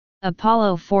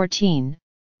Apollo 14,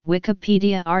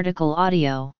 Wikipedia article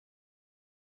audio.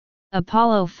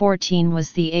 Apollo 14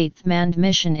 was the eighth manned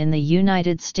mission in the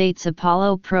United States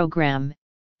Apollo program,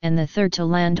 and the third to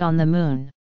land on the Moon.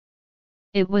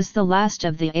 It was the last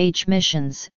of the H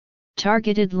missions,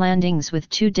 targeted landings with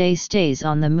 2-day stays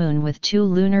on the Moon with 2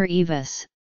 lunar EVAs,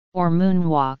 or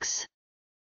moonwalks.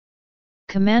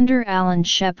 Commander Alan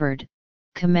Shepard,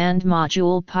 Command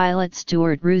Module Pilot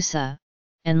Stuart Roosa,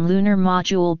 and Lunar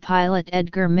Module Pilot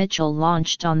Edgar Mitchell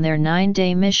launched on their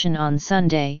 9-day mission on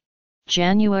Sunday,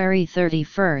 January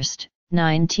 31,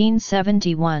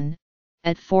 1971,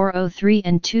 at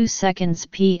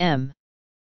 4:03:02 p.m.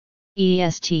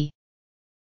 EST.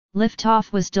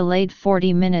 Liftoff was delayed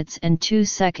 40 minutes and 2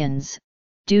 seconds,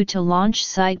 due to launch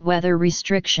site weather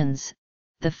restrictions,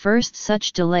 the first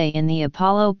such delay in the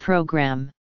Apollo program.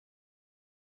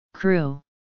 Crew.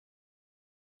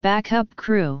 Backup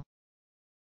crew.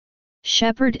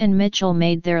 Shepard and Mitchell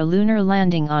made their lunar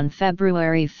landing on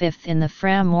February 5 in the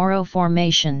Fra Mauro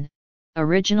formation,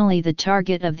 originally the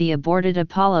target of the aborted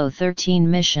Apollo 13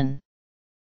 mission.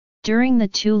 During the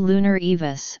 2 lunar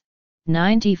EVAs,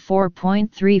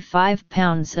 94.35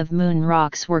 pounds of moon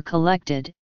rocks were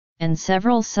collected, and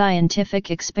several scientific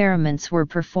experiments were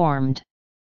performed.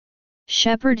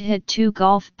 Shepard hit 2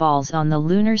 golf balls on the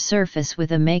lunar surface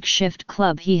with a makeshift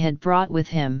club he had brought with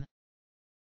him.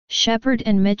 Shepard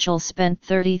and Mitchell spent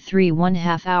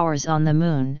 33½ hours on the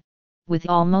Moon, with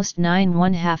almost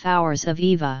 9½ hours of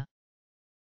EVA.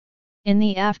 In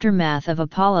the aftermath of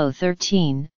Apollo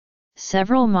 13,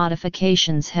 several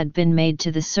modifications had been made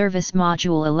to the service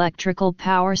module electrical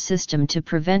power system to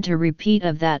prevent a repeat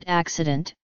of that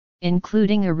accident,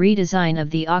 including a redesign of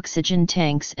the oxygen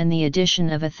tanks and the addition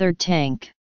of a third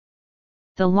tank.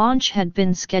 The launch had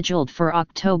been scheduled for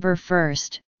October 1,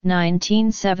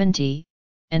 1970,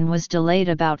 and was delayed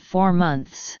about 4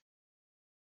 months.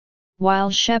 While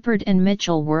Shepard and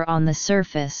Mitchell were on the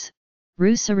surface,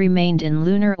 Roosa remained in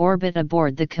lunar orbit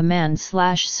aboard the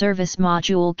command/service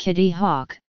module Kitty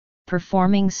Hawk,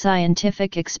 performing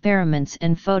scientific experiments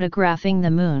and photographing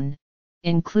the Moon,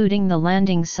 including the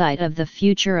landing site of the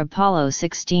future Apollo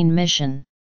 16 mission.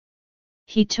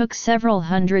 He took several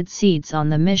hundred seeds on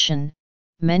the mission,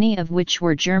 many of which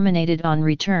were germinated on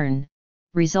return,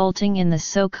 resulting in the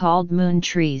so-called moon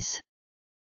trees.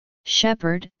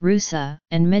 Shepard, Roosa,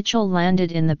 and Mitchell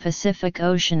landed in the Pacific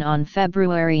Ocean on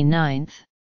February 9.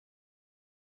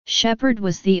 Shepard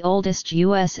was the oldest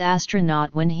U.S.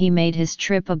 astronaut when he made his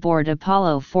trip aboard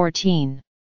Apollo 14.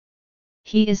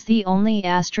 He is the only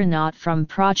astronaut from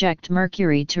Project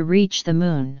Mercury to reach the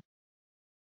Moon.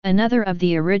 Another of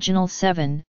the original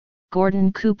 7,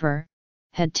 Gordon Cooper,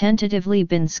 had tentatively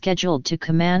been scheduled to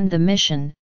command the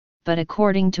mission, but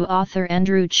according to author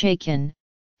Andrew Chaikin,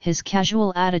 his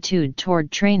casual attitude toward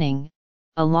training,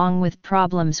 along with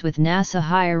problems with NASA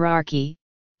hierarchy,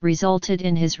 resulted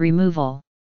in his removal.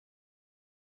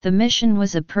 The mission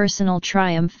was a personal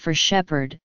triumph for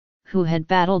Shepard, who had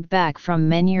battled back from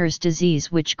Meniere's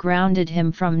disease which grounded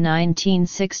him from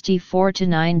 1964 to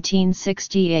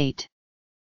 1968.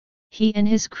 He and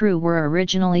his crew were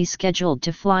originally scheduled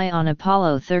to fly on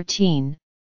Apollo 13,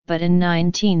 but in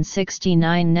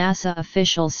 1969 NASA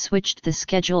officials switched the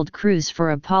scheduled crews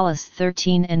for Apollos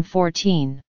 13 and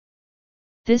 14.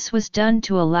 This was done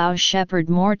to allow Shepard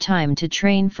more time to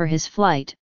train for his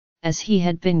flight, as he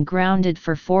had been grounded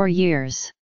for 4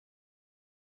 years.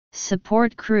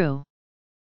 Support crew.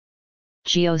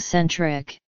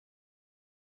 Geocentric.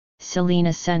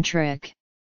 Selenocentric.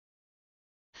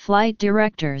 Flight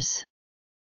directors.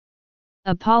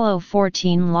 Apollo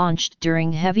 14 launched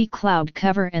during heavy cloud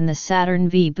cover and the Saturn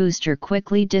V booster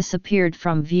quickly disappeared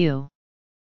from view.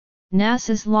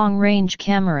 NASA's long-range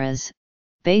cameras,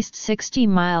 based 60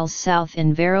 miles south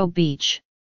in Vero Beach,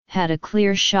 had a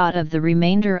clear shot of the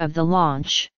remainder of the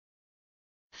launch.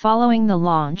 Following the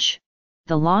Launch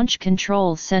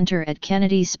Control Center at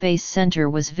Kennedy Space Center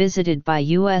was visited by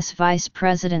U.S. Vice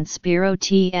President Spiro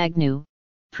T. Agnew,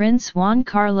 Prince Juan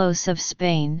Carlos of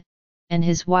Spain, and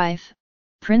his wife,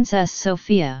 Princess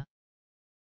Sofia.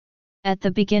 At the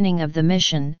beginning of the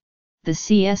mission, the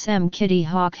CSM Kitty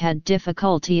Hawk had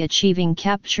difficulty achieving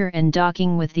capture and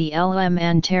docking with the LM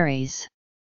Antares.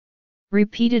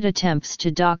 Repeated attempts to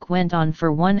dock went on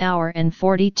for 1 hour and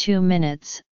 42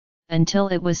 minutes, until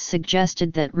it was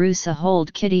suggested that Roosa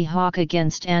hold Kitty Hawk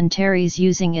against Antares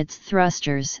using its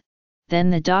thrusters, then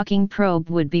the docking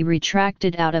probe would be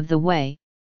retracted out of the way,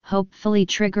 hopefully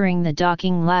triggering the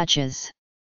docking latches.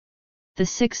 The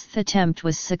 6th attempt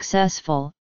was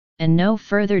successful, and no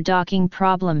further docking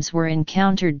problems were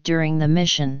encountered during the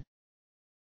mission.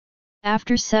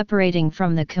 After separating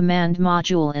from the command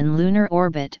module in lunar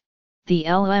orbit, the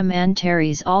LM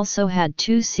Antares also had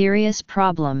two serious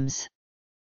problems.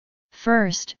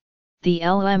 First, the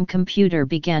LM computer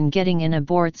began getting an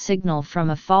abort signal from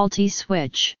a faulty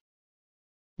switch.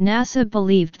 NASA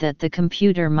believed that the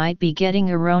computer might be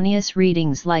getting erroneous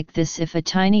readings like this if a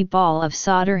tiny ball of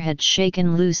solder had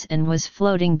shaken loose and was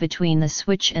floating between the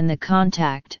switch and the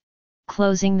contact,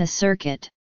 closing the circuit.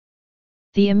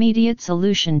 The immediate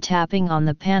solution, tapping on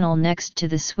the panel next to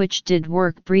the switch, did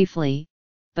work briefly,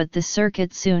 but the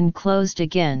circuit soon closed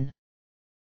again.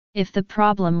 If the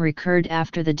problem recurred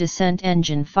after the descent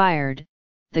engine fired,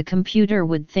 the computer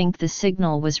would think the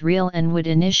signal was real and would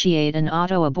initiate an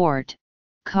auto-abort,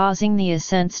 causing the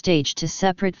ascent stage to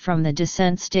separate from the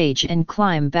descent stage and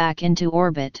climb back into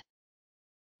orbit.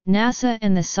 NASA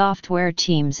and the software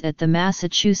teams at the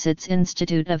Massachusetts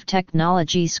Institute of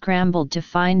Technology scrambled to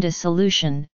find a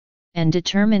solution, and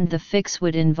determined the fix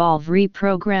would involve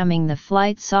reprogramming the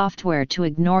flight software to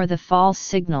ignore the false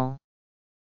signal.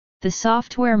 The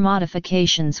software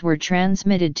modifications were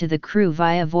transmitted to the crew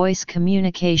via voice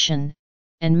communication,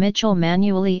 and Mitchell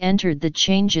manually entered the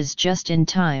changes just in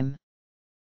time.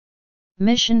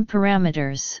 Mission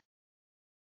parameters.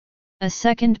 A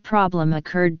second problem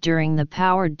occurred during the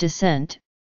powered descent,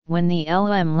 when the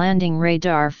LM landing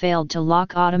radar failed to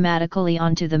lock automatically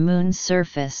onto the Moon's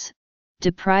surface,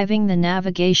 depriving the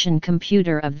navigation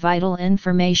computer of vital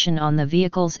information on the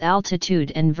vehicle's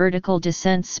altitude and vertical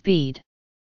descent speed.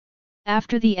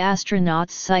 After the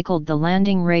astronauts cycled the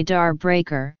landing radar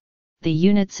breaker, the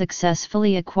unit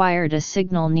successfully acquired a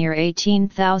signal near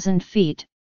 18,000 feet,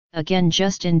 again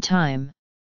just in time.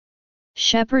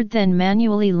 Shepard then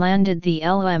manually landed the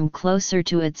LM closer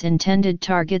to its intended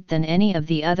target than any of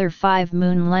the other 5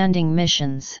 moon landing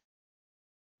missions.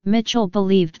 Mitchell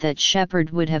believed that Shepard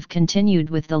would have continued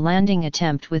with the landing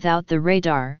attempt without the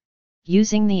radar,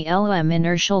 using the LM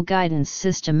inertial guidance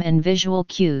system and visual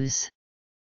cues.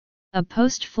 A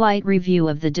post-flight review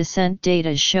of the descent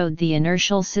data showed the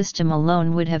inertial system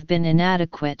alone would have been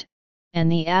inadequate, and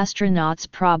the astronauts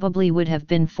probably would have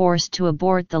been forced to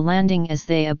abort the landing as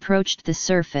they approached the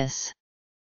surface.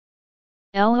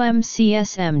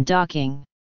 LM-CSM docking.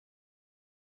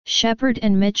 Shepard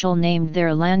and Mitchell named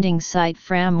their landing site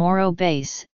Fra Mauro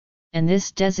Base, and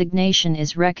this designation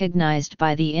is recognized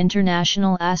by the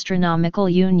International Astronomical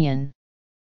Union.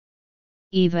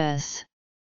 EVAS.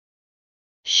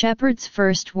 Shepard's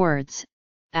first words,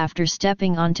 after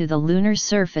stepping onto the lunar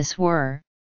surface, were,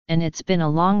 "And it's been a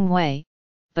long way,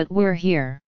 but we're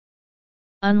here."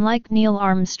 Unlike Neil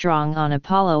Armstrong on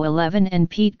Apollo 11 and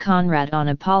Pete Conrad on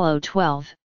Apollo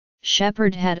 12,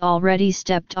 Shepard had already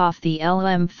stepped off the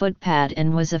LM footpad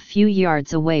and was a few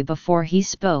yards away before he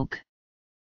spoke.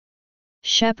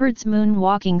 Shepard's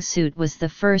moonwalking suit was the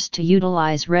first to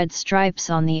utilize red stripes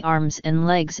on the arms and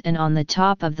legs and on the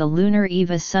top of the lunar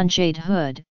EVA sunshade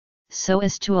hood, so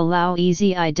as to allow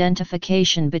easy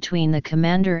identification between the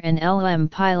commander and LM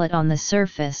pilot on the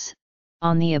surface.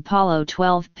 On the Apollo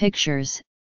 12 pictures,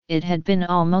 it had been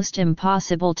almost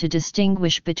impossible to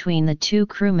distinguish between the two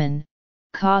crewmen,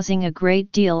 causing a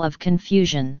great deal of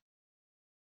confusion.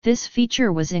 This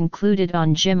feature was included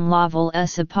on Jim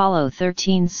Lovell's Apollo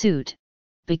 13 suit.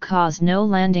 Because no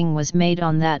landing was made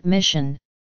on that mission,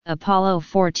 Apollo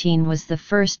 14 was the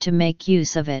first to make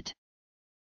use of it.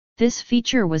 This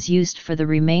feature was used for the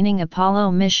remaining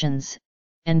Apollo missions,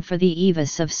 and for the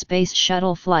EVAs of Space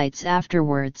Shuttle flights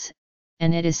afterwards,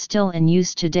 and it is still in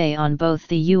use today on both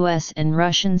the US and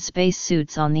Russian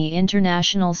spacesuits on the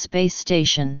International Space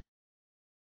Station.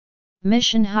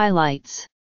 Mission highlights.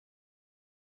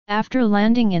 After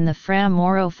landing in the Fra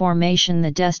Mauro formation,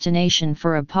 the destination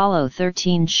for Apollo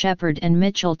 13, Shepard and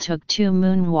Mitchell took 2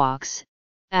 moonwalks,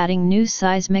 adding new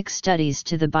seismic studies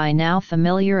to the by now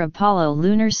familiar Apollo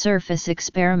Lunar Surface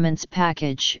Experiments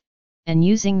package, and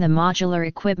using the modular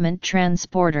equipment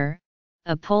transporter,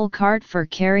 a pull cart for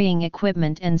carrying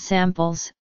equipment and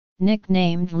samples,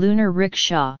 nicknamed Lunar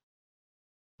Rickshaw.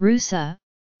 Rusa,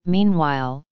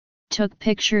 meanwhile, took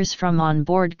pictures from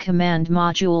onboard command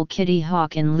module Kitty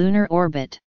Hawk in lunar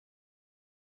orbit.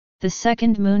 The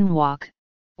second moonwalk,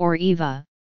 or EVA,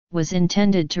 was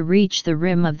intended to reach the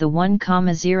rim of the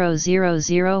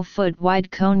 1,000-foot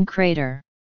wide cone crater.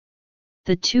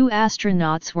 The 2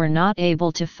 astronauts were not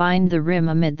able to find the rim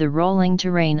amid the rolling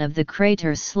terrain of the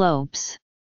crater's slopes.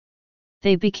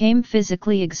 They became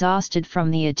physically exhausted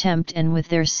from the attempt, and with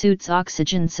their suits'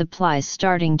 oxygen supplies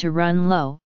starting to run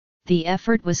low, the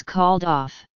effort was called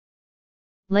off.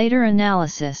 Later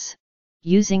analysis,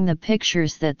 using the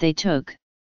pictures that they took,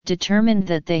 determined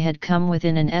that they had come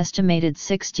within an estimated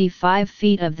 65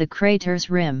 feet of the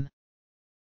crater's rim.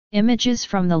 Images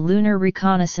from the Lunar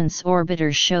Reconnaissance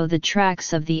Orbiter show the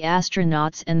tracks of the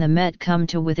astronauts and the MET come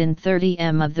to within 30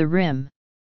 m of the rim.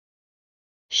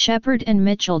 Shepard and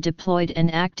Mitchell deployed and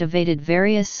activated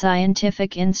various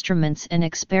scientific instruments and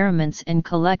experiments and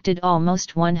collected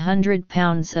almost 100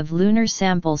 pounds of lunar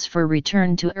samples for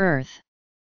return to Earth.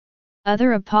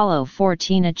 Other Apollo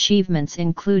 14 achievements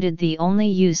included the only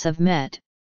use of MET,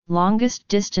 longest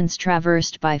distance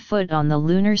traversed by foot on the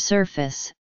lunar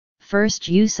surface, first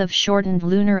use of shortened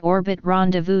lunar orbit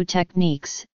rendezvous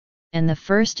techniques, and the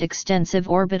first extensive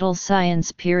orbital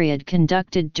science period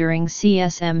conducted during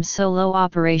CSM solo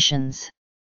operations.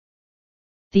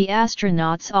 The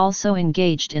astronauts also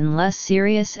engaged in less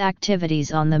serious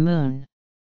activities on the Moon.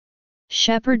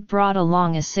 Shepard brought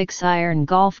along a 6-iron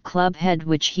golf club head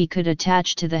which he could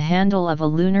attach to the handle of a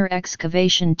lunar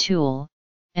excavation tool,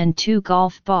 and 2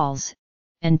 golf balls,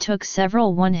 and took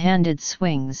several one-handed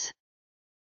swings.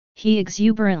 He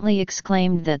exuberantly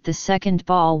exclaimed that the second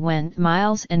ball went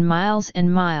miles and miles and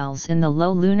miles in the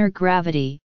low lunar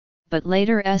gravity, but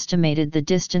later estimated the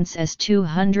distance as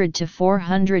 200 to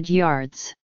 400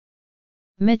 yards.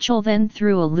 Mitchell then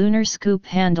threw a lunar scoop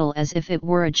handle as if it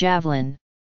were a javelin.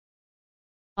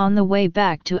 On the way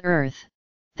back to Earth,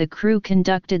 the crew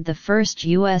conducted the first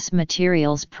U.S.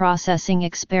 materials processing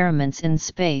experiments in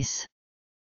space.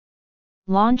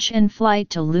 Launch and flight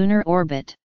to lunar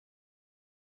orbit.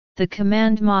 The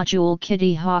command module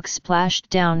Kitty Hawk splashed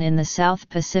down in the South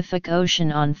Pacific Ocean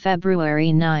on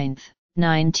February 9,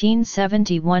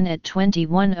 1971 at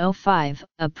 21:05,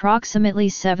 approximately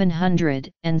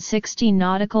 760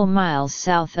 nautical miles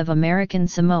south of American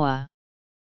Samoa.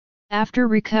 After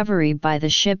recovery by the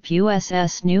ship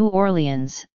USS New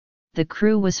Orleans, the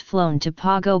crew was flown to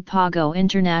Pago Pago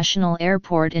International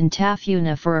Airport in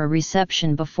Tafuna for a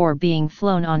reception before being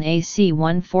flown on a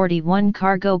C-141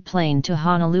 cargo plane to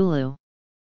Honolulu.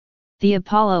 The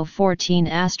Apollo 14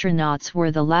 astronauts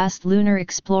were the last lunar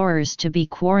explorers to be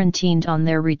quarantined on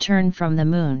their return from the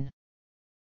Moon.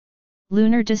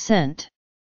 Lunar descent.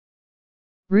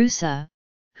 Roosa,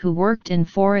 who worked in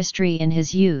forestry in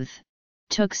his youth,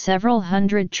 took several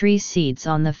hundred tree seeds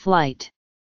on the flight.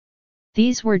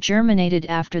 These were germinated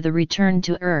after the return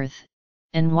to Earth,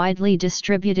 and widely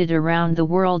distributed around the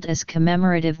world as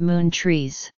commemorative moon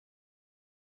trees.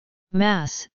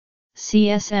 Mass: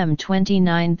 CSM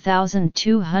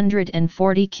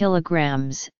 29,240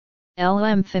 kilograms,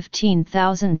 LM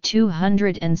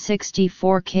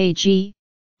 15,264 kg,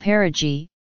 perigee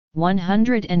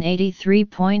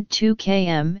 183.2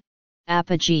 km,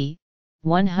 apogee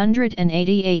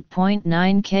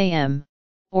 188.9 km,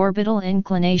 orbital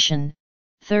inclination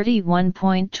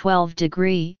 31.12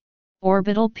 degree,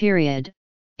 orbital period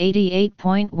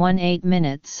 88.18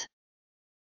 minutes.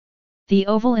 The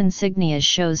oval insignia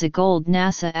shows a gold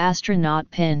NASA astronaut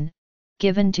pin,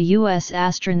 given to U.S.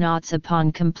 astronauts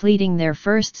upon completing their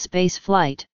first space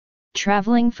flight,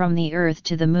 traveling from the Earth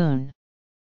to the Moon.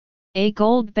 A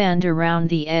gold band around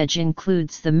the edge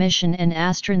includes the mission and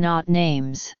astronaut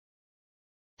names.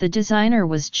 The designer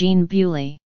was Gene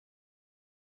Bewley.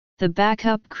 The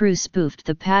backup crew spoofed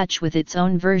the patch with its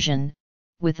own version,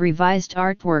 with revised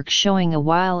artwork showing a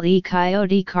Wile E.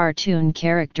 Coyote cartoon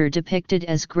character depicted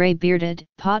as gray-bearded,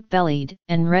 pot-bellied,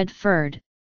 and red-furred,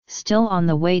 still on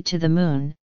the way to the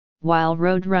Moon, while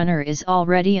Roadrunner is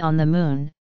already on the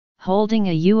Moon, holding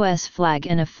a U.S. flag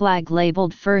and a flag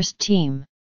labeled First Team.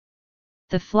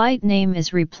 The flight name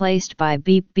is replaced by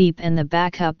Beep Beep and the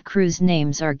backup crew's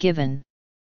names are given.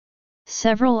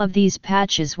 Several of these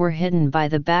patches were hidden by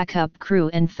the backup crew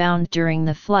and found during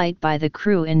the flight by the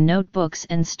crew in notebooks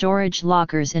and storage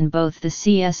lockers in both the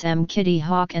CSM Kitty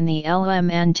Hawk and the LM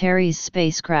Antares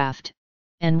spacecraft,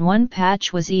 and one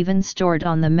patch was even stored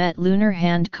on the Met lunar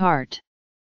hand cart.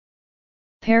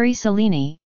 Perry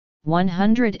Cellini,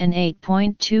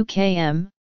 108.2 km,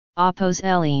 Oppos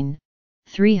Eline,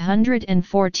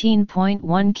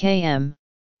 314.1 km,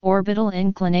 orbital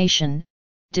inclination,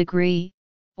 degree,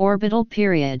 orbital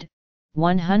period,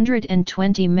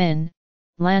 120 min,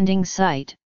 landing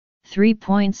site,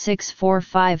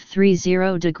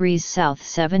 3.64530 degrees south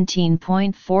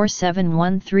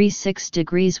 17.47136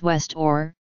 degrees west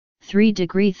or 3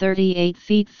 degree 38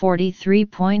 feet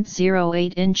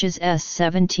 43.08 inches s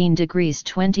 17 degrees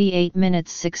 28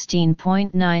 minutes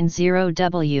 16.90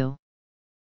 w.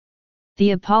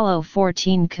 The Apollo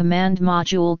 14 command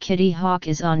module Kitty Hawk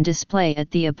is on display at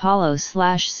the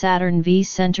Apollo/Saturn V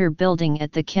Center building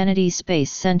at the Kennedy Space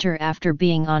Center after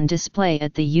being on display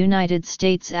at the United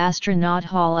States Astronaut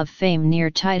Hall of Fame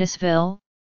near Titusville,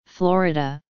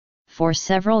 Florida, for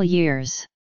several years.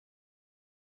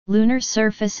 Lunar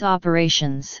surface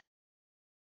operations.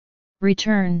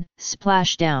 return,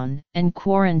 splashdown, and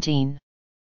quarantine.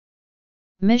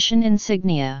 Mission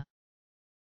insignia.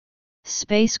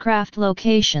 Spacecraft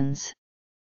locations.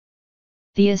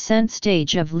 The ascent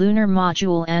stage of lunar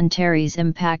module Antares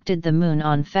impacted the Moon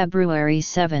on February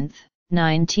 7,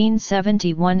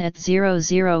 1971 at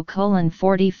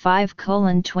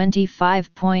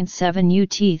 00:45:25.7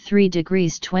 UT 3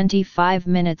 degrees 25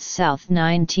 minutes south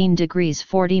 19 degrees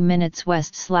 40 minutes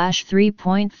west /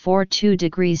 3.42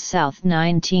 degrees south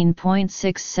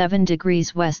 19.67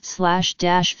 degrees west /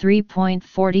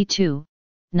 -3.42,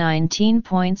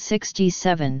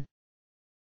 19.67.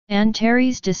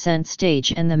 Antares descent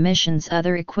stage and the mission's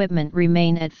other equipment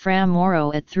remain at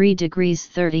Framoro at 3 degrees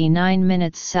 39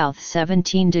 minutes south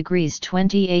 17 degrees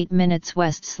 28 minutes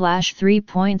west /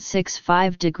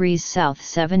 3.65 degrees south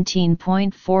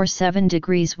 17.47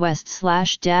 degrees west /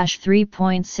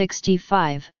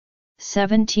 -3.65,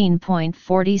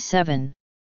 17.47.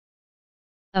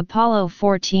 Apollo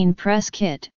 14 press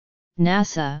kit,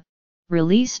 NASA,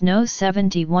 release No.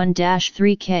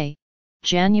 71-3K.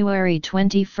 January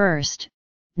 21,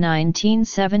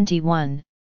 1971,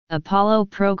 Apollo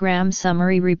Program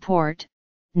Summary Report,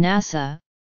 NASA,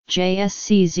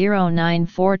 JSC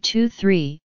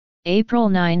 09423, April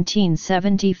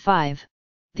 1975,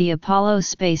 the Apollo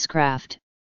spacecraft,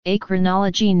 A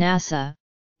Chronology NASA,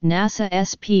 NASA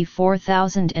SP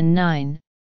 4009,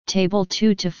 Table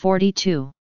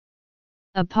 2-42.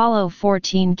 Apollo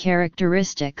 14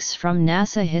 Characteristics from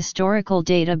NASA Historical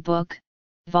Data Book,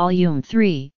 Volume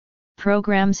 3,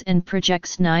 Programs and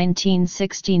Projects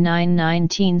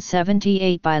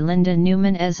 1969-1978 by Linda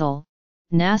Newman Ezel,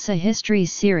 NASA History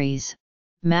Series,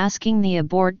 Masking the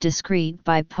Abort Discrete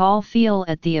by Paul Feil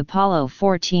at the Apollo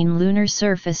 14 Lunar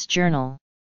Surface Journal.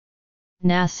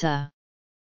 NASA.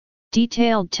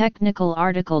 Detailed technical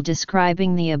article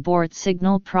describing the abort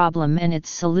signal problem and its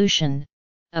solution.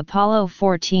 Apollo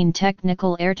 14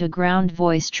 Technical Air-to-Ground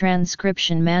Voice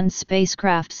Transcription Manned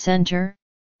Spacecraft Center,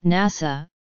 NASA,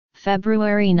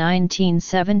 February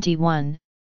 1971,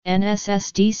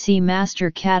 NSSDC Master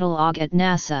Catalog at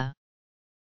NASA.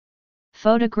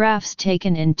 Photographs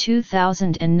taken in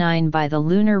 2009 by the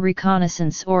Lunar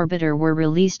Reconnaissance Orbiter were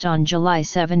released on July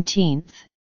 17,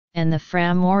 and the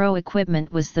Framoro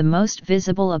equipment was the most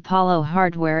visible Apollo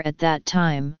hardware at that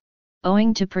time,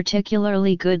 owing to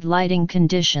particularly good lighting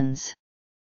conditions.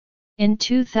 In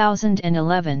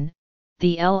 2011,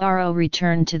 the LRO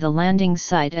returned to the landing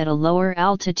site at a lower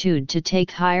altitude to take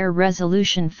higher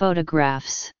resolution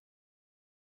photographs.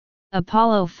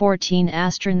 Apollo 14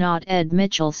 astronaut Ed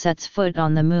Mitchell sets foot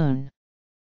on the Moon.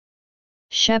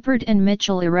 Shepard and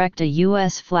Mitchell erect a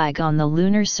U.S. flag on the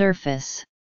lunar surface.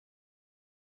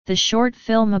 The short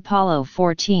film Apollo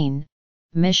 14,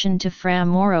 Mission to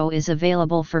Framoro is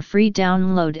available for free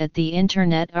download at the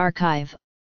Internet Archive.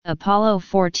 Apollo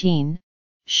 14,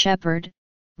 Shepard,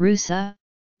 Rusa,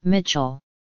 Mitchell.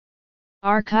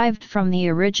 Archived from the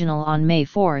original on May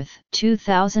 4,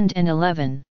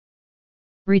 2011.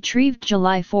 Retrieved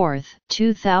July 4,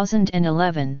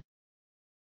 2011.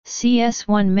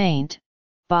 CS1 maint,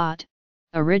 bot,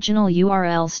 original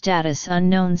URL status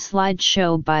unknown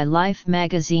slideshow by Life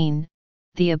magazine.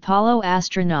 The Apollo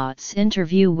astronauts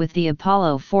interview with the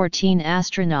Apollo 14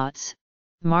 astronauts,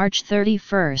 March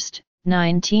 31,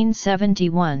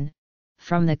 1971.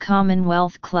 From the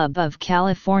Commonwealth Club of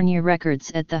California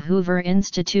Records at the Hoover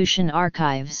Institution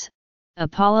Archives,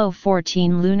 Apollo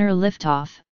 14 Lunar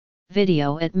Liftoff,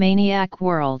 video at Maniac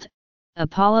World,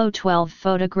 Apollo 12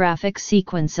 photographic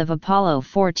sequence of Apollo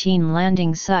 14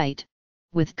 landing site,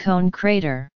 with cone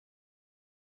crater.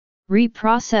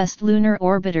 Reprocessed Lunar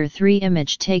Orbiter 3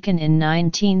 image taken in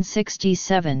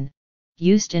 1967,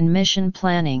 used in mission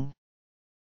planning.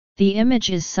 The image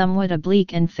is somewhat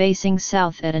oblique and facing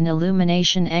south at an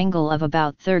illumination angle of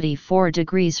about 34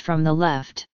 degrees from the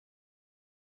left.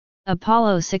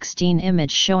 Apollo 16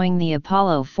 image showing the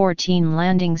Apollo 14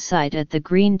 landing site at the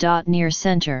green dot near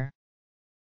center.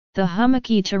 The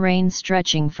hummocky terrain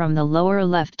stretching from the lower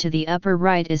left to the upper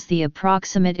right is the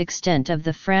approximate extent of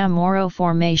the Framoro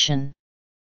Formation.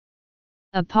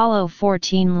 Apollo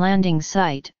 14 landing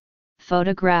site,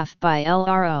 photograph by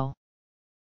LRO.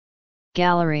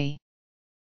 Gallery.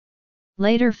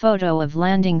 Later photo of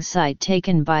landing site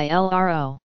taken by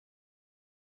LRO.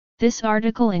 This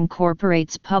article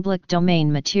incorporates public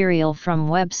domain material from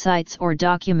websites or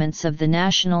documents of the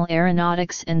National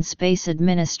Aeronautics and Space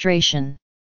Administration.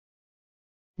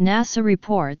 NASA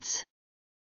reports.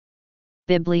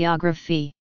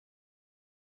 Bibliography.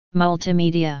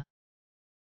 Multimedia.